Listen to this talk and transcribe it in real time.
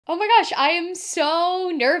Oh my gosh, I am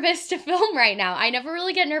so nervous to film right now. I never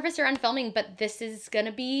really get nervous around filming, but this is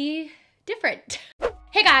gonna be different.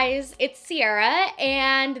 Hey guys, it's Sierra,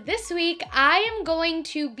 and this week I am going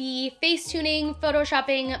to be face-tuning,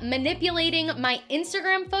 photoshopping, manipulating my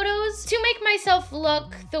Instagram photos to make myself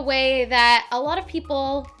look the way that a lot of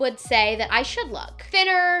people would say that I should look.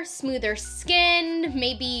 Thinner, smoother skin,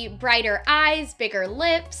 maybe brighter eyes, bigger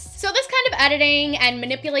lips. So this kind of editing and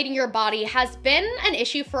manipulating your body has been an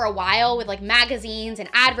issue for a while with like magazines and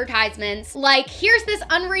advertisements. Like, here's this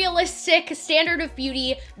unrealistic standard of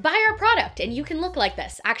beauty, buy our product and you can look like this.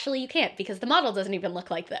 Actually, you can't because the model doesn't even look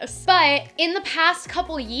like this. But in the past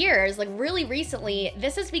couple years, like really recently,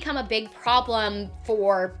 this has become a big problem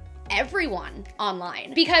for everyone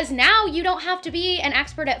online, because now you don't have to be an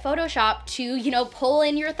expert at Photoshop to, pull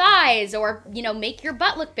in your thighs or, make your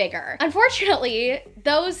butt look bigger. Unfortunately,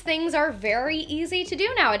 those things are very easy to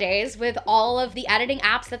do nowadays with all of the editing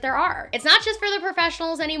apps that there are. It's not just for the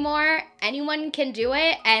professionals anymore. Anyone can do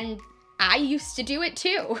it, and I used to do it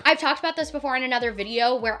too. I've talked about this before in another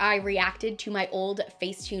video where I reacted to my old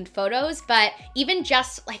Facetuned photos, but even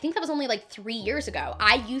just, I think that was only like 3 years ago,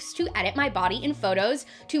 I used to edit my body in photos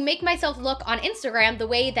to make myself look on Instagram the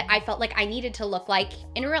way that I felt like I needed to look like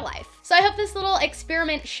in real life. So I hope this little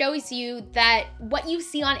experiment shows you that what you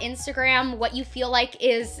see on Instagram, what you feel like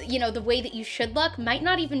is, the way that you should look, might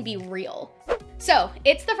not even be real. So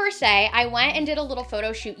it's the first day. I went and did a little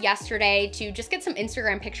photo shoot yesterday to just get some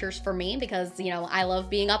Instagram pictures for me because, I love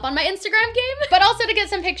being up on my Instagram game, but also to get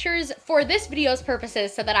some pictures for this video's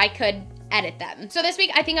purposes so that I could edit them. So this week,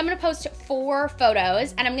 I think I'm gonna post 4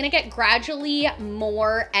 photos and I'm gonna get gradually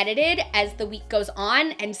more edited as the week goes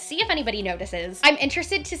on and see if anybody notices. I'm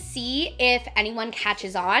interested to see if anyone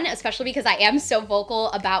catches on, especially because I am so vocal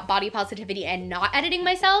about body positivity and not editing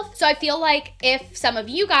myself. So I feel like if some of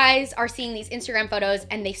you guys are seeing these Instagram photos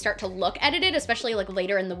and they start to look edited, especially like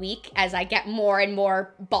later in the week as I get more and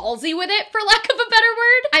more ballsy with it, for lack of a better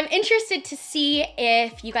word, I'm interested to see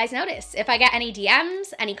if you guys notice, if I get any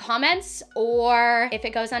DMs, any comments, or if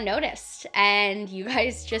it goes unnoticed and you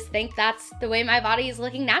guys just think that's the way my body is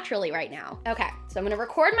looking naturally right now. Okay, so I'm gonna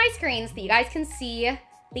record my screen so that you guys can see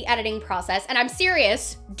the editing process, and I'm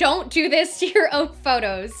serious, don't do this to your own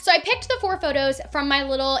photos. So I picked the 4 photos from my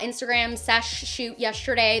little Instagram sesh shoot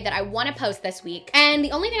yesterday that I wanna post this week. And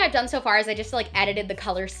the only thing I've done so far is I just edited the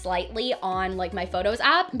colors slightly on my Photos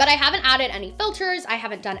app, but I haven't added any filters, I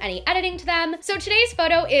haven't done any editing to them. So today's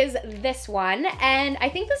photo is this one, and I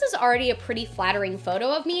think this is already a pretty flattering photo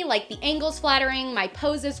of me. Like, the angle's flattering, my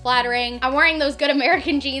pose is flattering. I'm wearing those good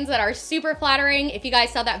American jeans that are super flattering. If you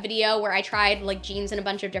guys saw that video where I tried jeans in a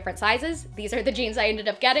bunch of different sizes, these are the jeans I ended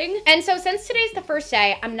up getting. And so since today's the first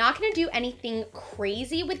day, I'm not gonna do anything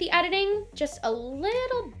crazy with the editing, just a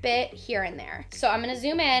little bit here and there. So I'm gonna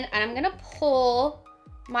zoom in and I'm gonna pull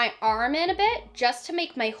my arm in a bit just to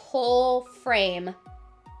make my whole frame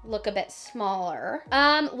look a bit smaller.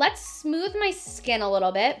 Let's smooth my skin a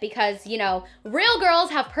little bit because, real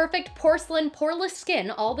girls have perfect porcelain, poreless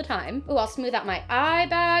skin all the time. Ooh, I'll smooth out my eye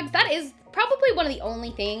bags. That is probably one of the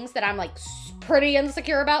only things that I'm pretty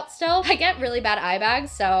insecure about still. I get really bad eye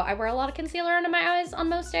bags, so I wear a lot of concealer under my eyes on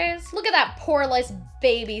most days. Look at that poreless,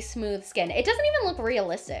 baby smooth skin. It doesn't even look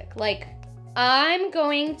realistic. I'm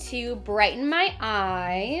going to brighten my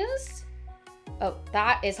eyes. Oh,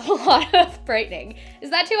 that is a lot of brightening.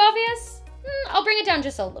 Is that too obvious? I'll bring it down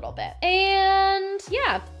just a little bit. And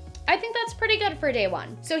yeah, I think that's pretty good for day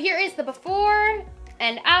 1. So here is the before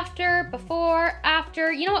and after, before,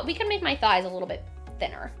 after. You know what, we can make my thighs a little bit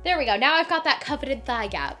thinner. There we go, now I've got that coveted thigh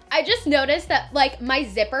gap. I just noticed that my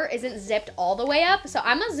zipper isn't zipped all the way up, so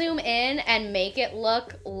I'm gonna zoom in and make it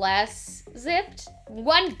look less zipped.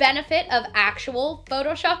 One benefit of actual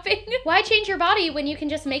photoshopping. Why change your body when you can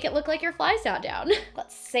just make it look like your flies not down?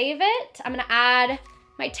 Let's save it. I'm gonna add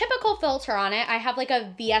my typical filter on it. I have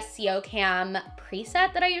a VSCO cam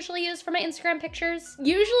preset that I usually use for my Instagram pictures.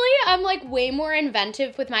 Usually I'm way more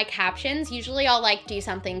inventive with my captions. Usually I'll do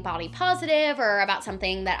something body positive or about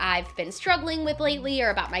something that I've been struggling with lately or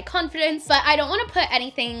about my confidence, but I don't want to put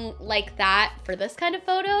anything like that for this kind of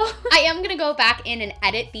photo. I am gonna go back in and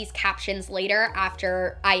edit these captions later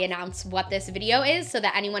after I announce what this video is so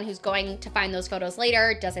that anyone who's going to find those photos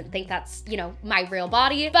later doesn't think that's, my real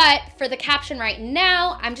body. But for the caption right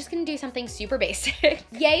now, I'm just gonna do something super basic.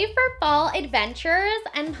 Yay for fall adventures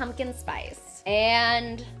and pumpkin spice.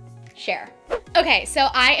 And share. Okay, so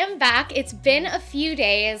I am back. It's been a few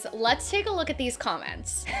days. Let's take a look at these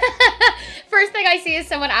comments. First thing I see is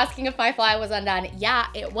someone asking if my fly was undone. Yeah,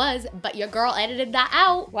 it was, but your girl edited that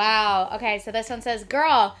out. Wow, okay, so this one says,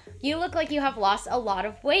 girl, You look like you have lost a lot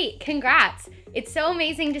of weight. Congrats. It's so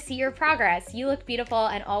amazing to see your progress. You look beautiful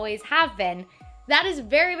and always have been. That is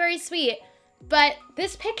very, very sweet, but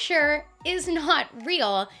this picture is not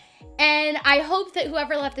real. And I hope that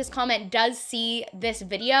whoever left this comment does see this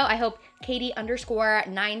video. I hope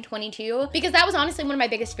Katie_922, because that was honestly one of my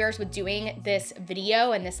biggest fears with doing this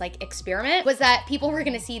video and this like experiment, was that people were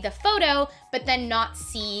gonna see the photo, but then not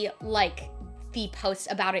see like the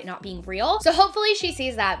post about it not being real. So hopefully she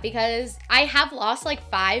sees that, because I have lost like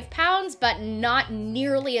 5 pounds, but not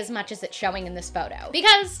nearly as much as it's showing in this photo,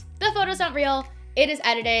 because the photo's not real. It is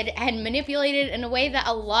edited and manipulated in a way that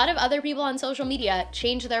a lot of other people on social media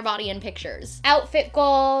change their body in pictures. Outfit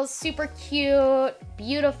goals, super cute,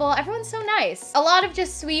 beautiful. Everyone's so nice. A lot of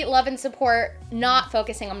just sweet love and support, not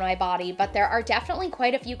focusing on my body, but there are definitely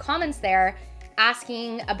quite a few comments there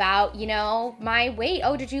asking about, you know, my weight.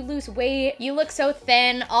 Oh, did you lose weight? You look so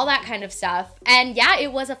thin, all that kind of stuff. And yeah,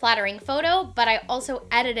 it was a flattering photo, but I also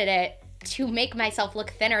edited it to make myself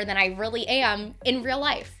look thinner than I really am in real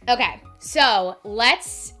life. Okay, so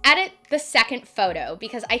let's edit the second photo,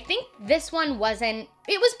 because I think this one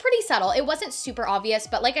it was pretty subtle. It wasn't super obvious,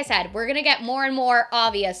 but like I said, we're gonna get more and more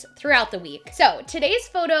obvious throughout the week. So today's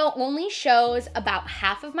photo only shows about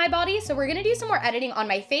half of my body, so we're gonna do some more editing on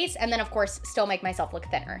my face and then of course still make myself look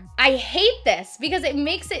thinner. I hate this because it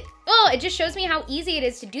makes it, it just shows me how easy it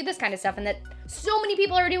is to do this kind of stuff and that so many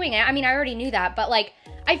people are doing it. I mean, I already knew that, but like,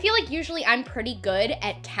 I feel like usually I'm pretty good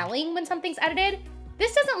at telling when something's edited.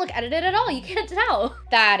 This doesn't look edited at all. You can't tell.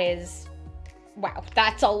 That is, wow,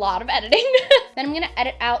 that's a lot of editing. Then I'm gonna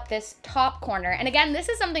edit out this top corner. And again, this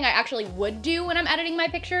is something I actually would do when I'm editing my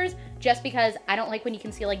pictures, just because I don't like when you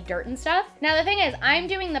can see like dirt and stuff. Now the thing is, I'm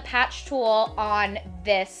doing the patch tool on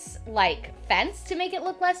this like fence to make it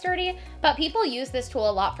look less dirty, but people use this tool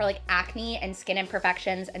a lot for like acne and skin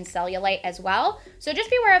imperfections and cellulite as well. So just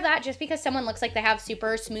be aware of that. Just because someone looks like they have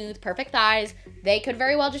super smooth, perfect thighs, they could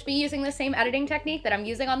very well just be using the same editing technique that I'm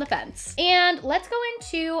using on the fence. And let's go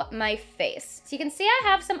into my face. So you can see I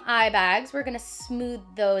have some eye bags. We're gonna smooth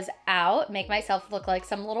those out, make myself look like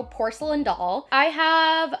some little porcelain doll. I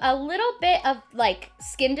have a little bit of like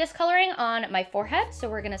skin discoloring on my forehead, so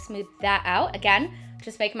we're gonna smooth that out. Again,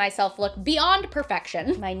 just make myself look beyond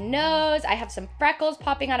perfection. My nose, I have some freckles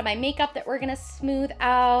popping out of my makeup that we're gonna smooth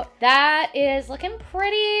out. That is looking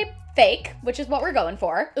pretty fake, which is what we're going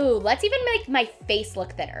for. Ooh, let's even make my face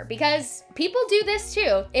look thinner, because people do this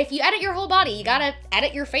too. If you edit your whole body, you gotta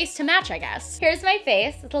edit your face to match, I guess. Here's my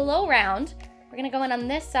face, it's a little round. We're gonna go in on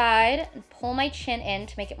this side and pull my chin in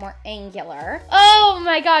to make it more angular. Oh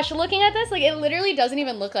my gosh, looking at this, like it literally doesn't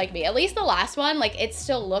even look like me. At least the last one, like it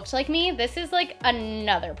still looked like me. This is like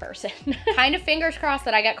another person. Kind of fingers crossed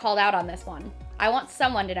that I get called out on this one. I want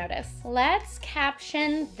someone to notice. Let's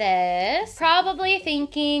caption this. Probably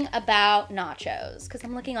thinking about nachos, because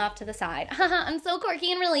I'm looking off to the side. I'm so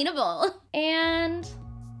quirky and relatable. And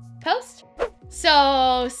post.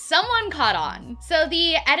 So someone caught on. So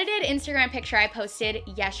the edited Instagram picture I posted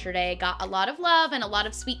yesterday got a lot of love and a lot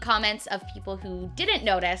of sweet comments of people who didn't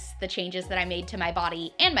notice the changes that I made to my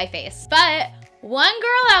body and my face. But one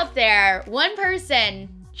girl out there, one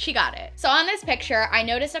person, she got it. So on this picture, I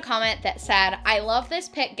noticed a comment that said, "I love this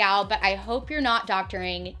pic, gal, but I hope you're not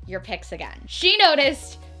doctoring your pics again." She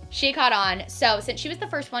noticed, she caught on. So since she was the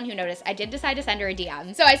first one who noticed, I did decide to send her a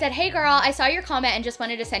DM. So I said, "Hey girl, I saw your comment and just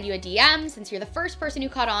wanted to send you a DM since you're the first person who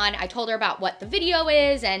caught on." I told her about what the video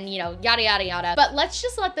is and, you know, yada, yada, yada. But let's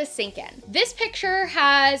just let this sink in. This picture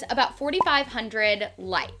has about 4,500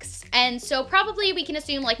 likes. And so probably we can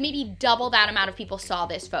assume like maybe double that amount of people saw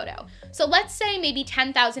this photo. So let's say maybe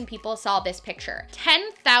 10,000 people saw this picture.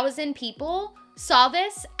 10,000 people saw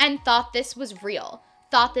this and thought this was real,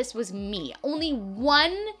 thought this was me. Only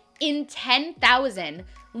 1 in 10,000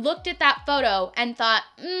 looked at that photo and thought,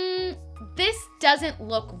 this doesn't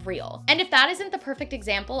look real. And if that isn't the perfect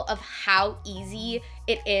example of how easy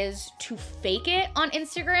it is to fake it on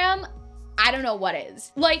Instagram, I don't know what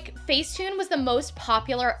is. Like, Facetuned was the most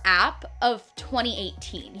popular app of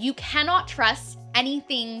 2018. You cannot trust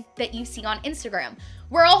anything that you see on Instagram.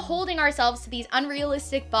 We're all holding ourselves to these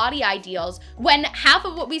unrealistic body ideals when half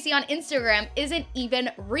of what we see on Instagram isn't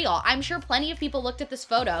even real. I'm sure plenty of people looked at this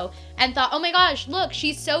photo and thought, oh my gosh, look,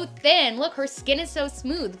 she's so thin. Look, her skin is so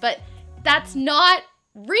smooth, but that's not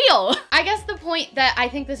real. I guess the point that I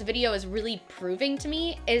think this video is really proving to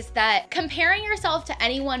me is that comparing yourself to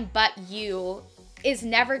anyone but you is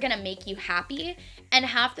never gonna make you happy. And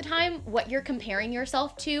half the time, what you're comparing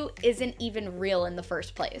yourself to isn't even real in the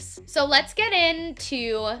first place. So let's get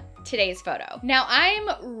into today's photo. Now, I'm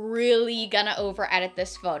really gonna over edit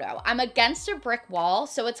this photo. I'm against a brick wall,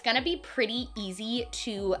 so it's gonna be pretty easy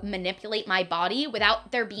to manipulate my body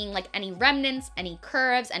without there being like any remnants, any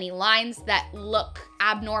curves, any lines that look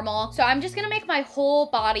abnormal. So I'm just gonna make my whole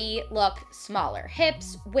body look smaller.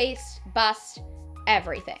 Hips, waist, bust,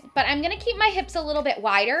 everything. But I'm gonna keep my hips a little bit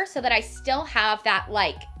wider so that I still have that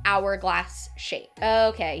like hourglass shape.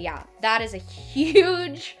 Okay, yeah, that is a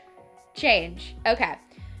huge change. Okay.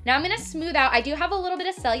 Now I'm gonna smooth out. I do have a little bit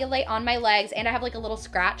of cellulite on my legs and I have like a little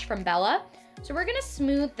scratch from Bella. So we're gonna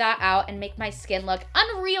smooth that out and make my skin look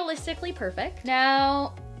unrealistically perfect.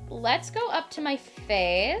 Now, let's go up to my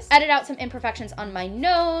face, edit out some imperfections on my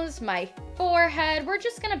nose, my forehead. We're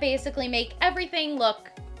just gonna basically make everything look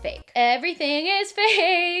fake. Everything is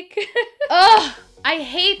fake. Ugh, I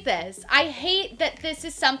hate this. I hate that this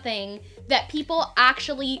is something that people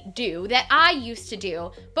actually do, that I used to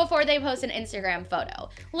do before they post an Instagram photo.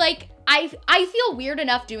 Like, I feel weird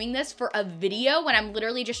enough doing this for a video when I'm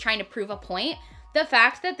literally just trying to prove a point. The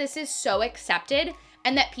fact that this is so accepted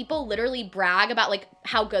and that people literally brag about like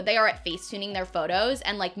how good they are at face tuning their photos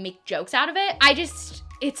and like make jokes out of it.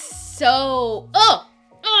 It's so,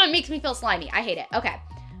 it makes me feel slimy. I hate it. Okay.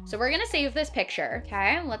 So we're gonna save this picture.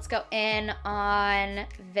 Okay, let's go in on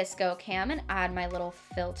Visco Cam and add my little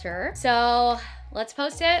filter. So let's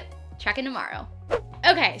post it, check in tomorrow.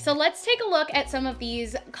 Okay, so let's take a look at some of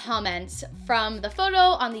these comments from the photo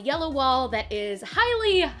on the yellow wall that is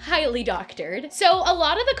highly, highly doctored. So a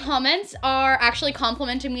lot of the comments are actually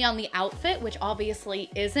complimenting me on the outfit, which obviously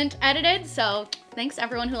isn't edited. So thanks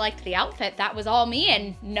everyone who liked the outfit. That was all me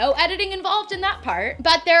and no editing involved in that part.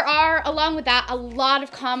 But there are, along with that, a lot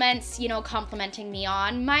of comments, you know, complimenting me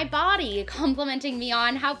on my body, complimenting me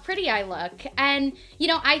on how pretty I look. And, you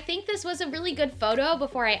know, I think this was a really good photo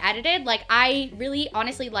before I edited. Like, I really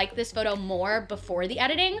honestly like this photo more before the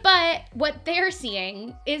editing, but what they're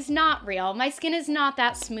seeing is not real. My skin is not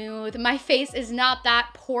that smooth. My face is not that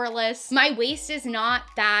poreless. My waist is not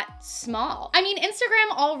that small. I mean,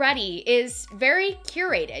 Instagram already is very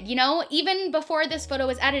curated, you know? Even before this photo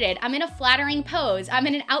was edited, I'm in a flattering pose. I'm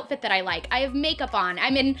in an outfit that I like. I have makeup on.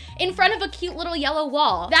 I'm in front of a cute little yellow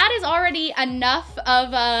wall. That is already enough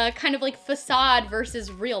of a kind of like facade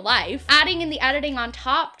versus real life. Adding in the editing on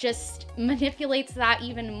top just manipulates that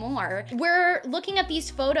even more. We're looking at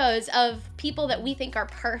these photos of people that we think are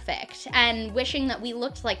perfect and wishing that we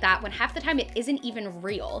looked like that when half the time it isn't even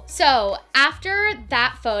real. So after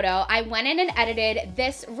that photo, I went in and edited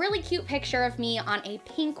this really cute picture of me on a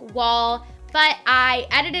pink wall, but I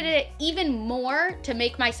edited it even more to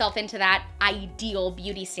make myself into that ideal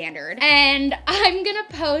beauty standard. And I'm gonna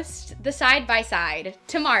post the side-by-side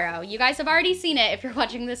tomorrow. You guys have already seen it if you're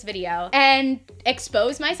watching this video. And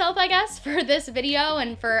expose myself, I guess, for this video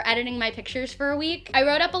and for editing my pictures for a week. I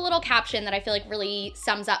wrote up a little caption that I feel like really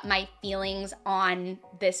sums up my feelings on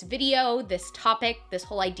this video, this topic, this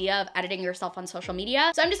whole idea of editing yourself on social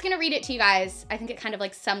media. So I'm just gonna read it to you guys. I think it kind of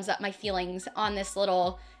like sums up my feelings on this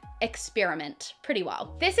little experiment pretty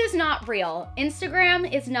well. This is not real.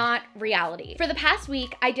 Instagram is not reality. For the past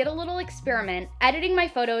week, I did a little experiment, editing my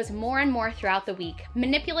photos more and more throughout the week,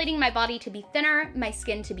 manipulating my body to be thinner, my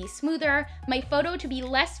skin to be smoother, my photo to be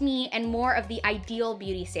less me and more of the ideal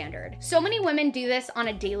beauty standard. So many women do this on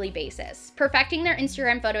a daily basis, perfecting their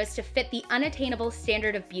Instagram photos to fit the unattainable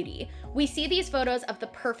standard of beauty. We see these photos of the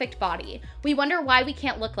perfect body. We wonder why we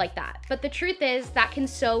can't look like that. But the truth is that can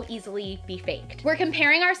so easily be faked. We're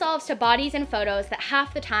comparing ourselves to bodies and photos that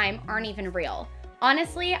half the time aren't even real.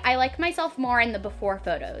 Honestly, I like myself more in the before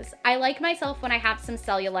photos. I like myself when I have some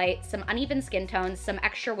cellulite, some uneven skin tones, some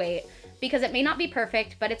extra weight, because it may not be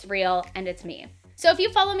perfect, but it's real and it's me. So if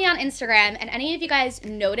you follow me on Instagram and any of you guys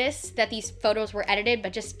notice that these photos were edited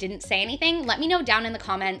but just didn't say anything, let me know down in the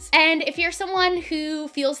comments. And if you're someone who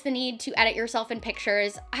feels the need to edit yourself in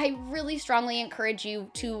pictures, I really strongly encourage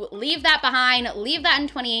you to leave that behind, leave that in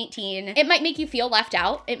 2018. It might make you feel left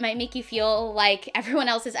out. It might make you feel like everyone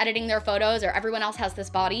else is editing their photos or everyone else has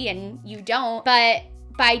this body and you don't. But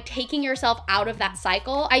by taking yourself out of that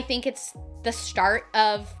cycle, I think it's the start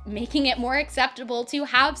of making it more acceptable to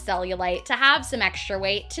have cellulite, to have some extra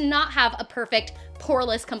weight, to not have a perfect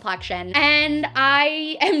poreless complexion. And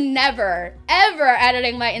I am never, ever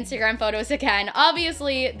editing my Instagram photos again.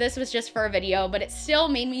 Obviously, this was just for a video, but it still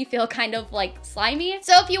made me feel kind of like slimy.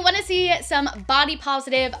 So if you want to see some body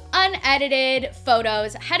positive, unedited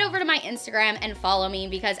photos, head over to my Instagram and follow me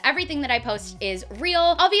because everything that I post is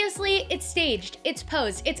real. Obviously, it's staged, it's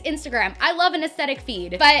posed, it's Instagram. I love an aesthetic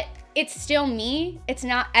feed, but it's still me. It's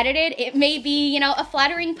not edited. It may be, you know, a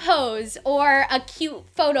flattering pose or a cute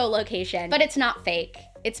photo location, but it's not fake.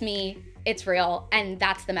 It's me. It's real, and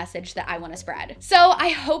that's the message that I want to spread. So I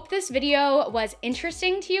hope this video was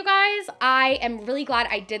interesting to you guys. I am really glad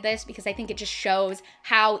I did this because I think it just shows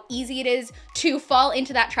how easy it is to fall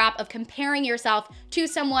into that trap of comparing yourself to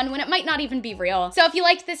someone when it might not even be real. So if you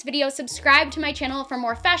liked this video, subscribe to my channel for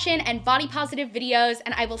more fashion and body positive videos,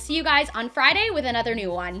 and I will see you guys on Friday with another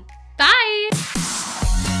new one. Bye!